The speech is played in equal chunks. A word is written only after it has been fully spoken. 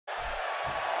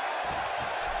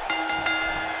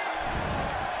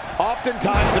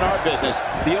Oftentimes in our business,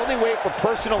 the only way for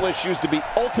personal issues to be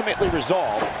ultimately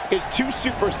resolved is two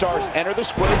superstars enter the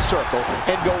squared circle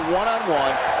and go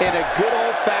one-on-one in a good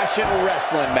old-fashioned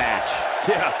wrestling match.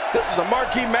 Yeah, this is a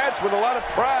marquee match with a lot of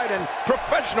pride and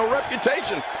professional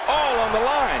reputation, all on the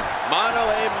line. Mano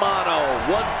a mano,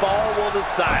 one fall will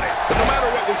decide it. But no matter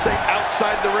what we say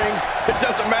outside the ring, it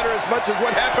doesn't matter as much as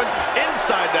what happens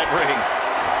inside that ring.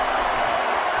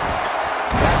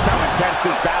 That's how intense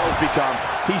this battle's become.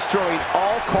 He's throwing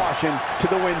all caution to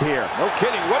the wind here. No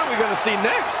kidding. What are we going to see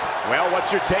next? Well, what's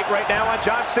your take right now on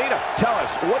John Cena? Tell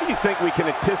us, what do you think we can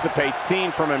anticipate seeing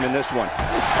from him in this one?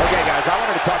 Okay, guys, I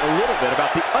wanted to talk a little bit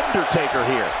about the Undertaker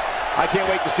here. I can't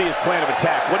wait to see his plan of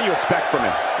attack. What do you expect from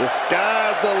him? The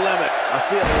sky's the limit. I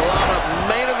see a lot of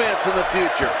main events in the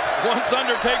future. Once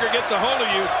Undertaker gets a hold of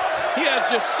you, he has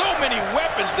just so many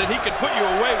weapons that he can put you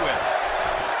away with.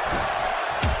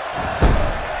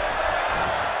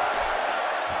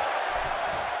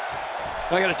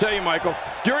 I got to tell you, Michael,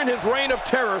 during his reign of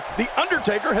terror, The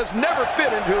Undertaker has never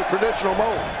fit into a traditional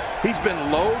mold. He's been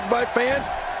loathed by fans,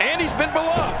 and he's been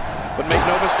beloved. But make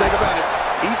no mistake about it,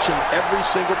 each and every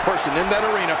single person in that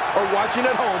arena or watching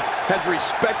at home has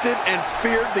respected and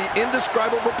feared the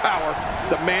indescribable power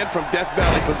the man from Death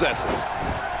Valley possesses.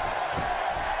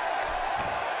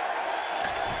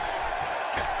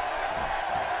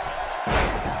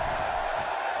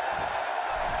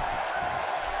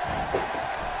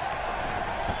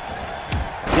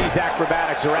 These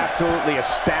acrobatics are absolutely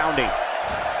astounding.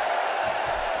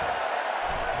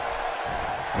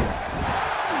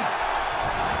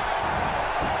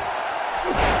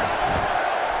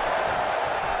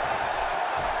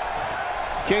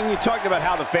 King, you talked about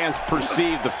how the fans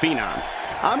perceive the Phenom.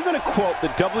 I'm going to quote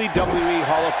the WWE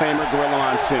Hall of Famer Gorilla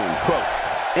Monsoon. Quote,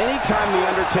 "Anytime The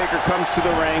Undertaker comes to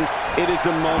the ring, it is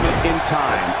a moment in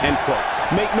time." End quote.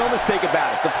 Make no mistake about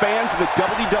it, the fans of the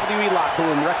WWE locker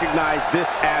room recognize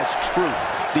this as truth.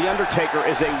 The Undertaker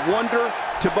is a wonder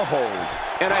to behold.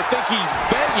 And I think he's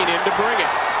begging him to bring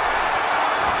it.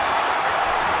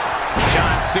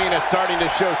 John Cena starting to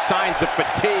show signs of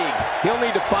fatigue. He'll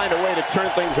need to find a way to turn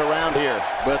things around here.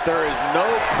 But there is no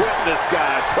quitting this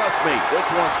guy. Trust me, this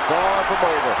one's far from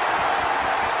over.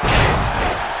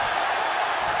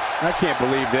 I can't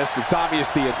believe this. It's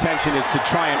obvious the intention is to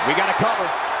try and... We got to cover.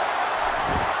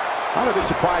 I'm a bit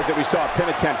surprised that we saw a pin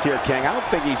attempt here, King. I don't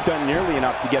think he's done nearly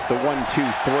enough to get the 1, 2,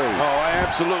 3. Oh, I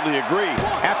absolutely agree.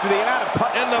 After the amount of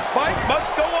and the fight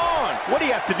must go on. What do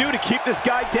you have to do to keep this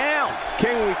guy down?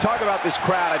 King, when we talk about this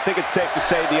crowd, I think it's safe to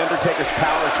say the Undertaker's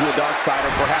powers from the dark side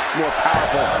are perhaps more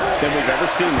powerful than we've ever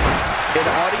seen them. An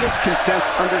audience can sense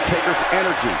Undertaker's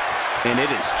energy, and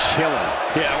it is chilling.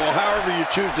 Yeah, well, however you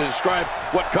choose to describe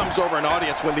what comes over an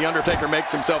audience when The Undertaker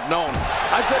makes himself known.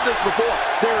 I said this before,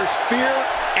 there is fear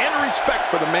and respect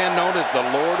for the man known as the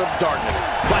Lord of Darkness,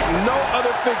 like no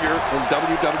other figure in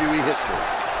WWE history.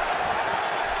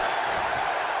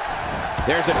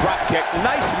 There's a drop kick.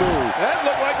 Nice move. That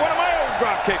looked like one of my old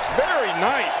drop kicks. Very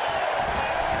nice.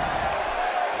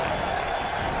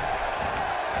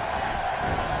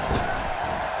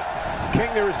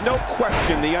 King, there is no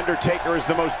question The Undertaker is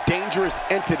the most dangerous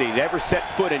entity to ever set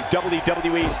foot in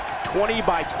WWE's 20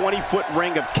 by 20 foot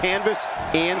ring of canvas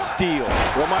and steel.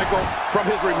 Well, Michael, from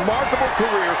his remarkable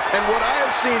career and what I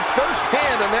have seen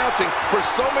firsthand announcing for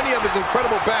so many of his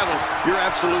incredible battles, you're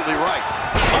absolutely right.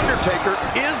 Undertaker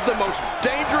is the most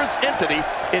dangerous entity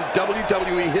in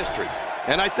WWE history,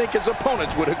 and I think his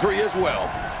opponents would agree as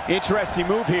well. Interesting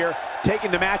move here,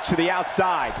 taking the match to the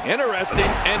outside. Interesting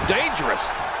and dangerous.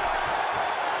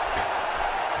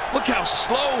 Look how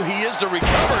slow he is to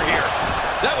recover here.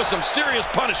 That was some serious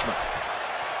punishment.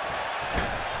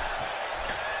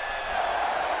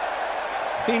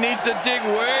 He needs to dig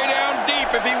way down deep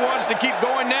if he wants to keep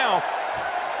going now.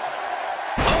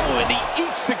 Oh, and he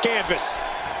eats the canvas.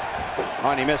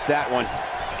 Oh, and he missed that one.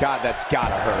 God, that's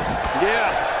gotta hurt. Yeah,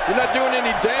 you're not doing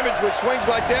any damage with swings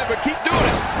like that, but keep doing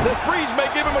it. The breeze may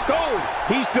give him a cold.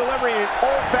 He's delivering an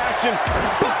old-fashioned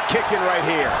butt kicking right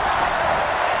here.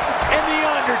 And The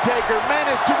Undertaker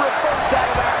managed to reverse out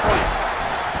of that one.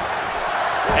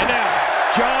 And now,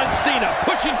 John Cena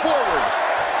pushing forward.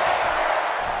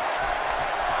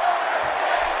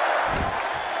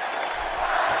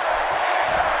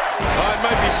 Oh, it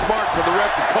might be smart for the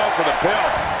ref to call for the bell.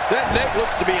 That neck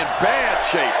looks to be in bad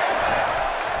shape.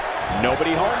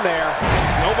 Nobody home there.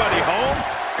 Nobody home?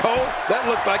 Cole, that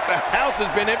looked like the house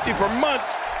has been empty for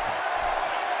months.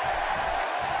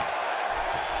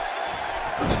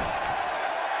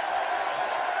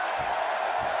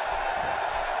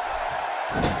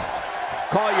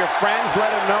 Call your friends,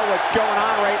 let them know what's going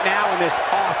on right now in this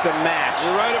awesome match.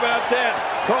 You're right about that.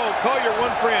 Cole, call your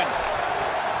one friend.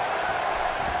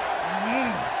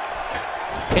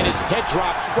 And his head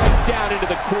drops right down into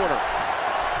the corner.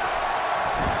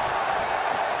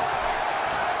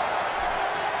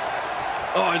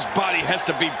 Oh, his body has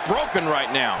to be broken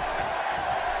right now.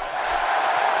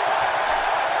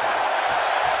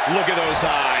 Look at those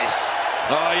eyes.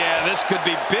 Oh, yeah, this could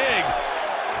be big.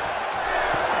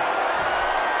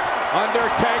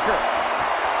 Undertaker.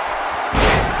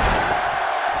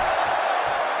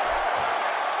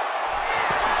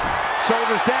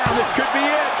 Shoulders down, this could be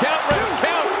it. Count, Ref,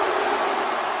 count.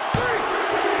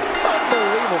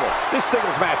 Unbelievable. This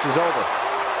singles match is over.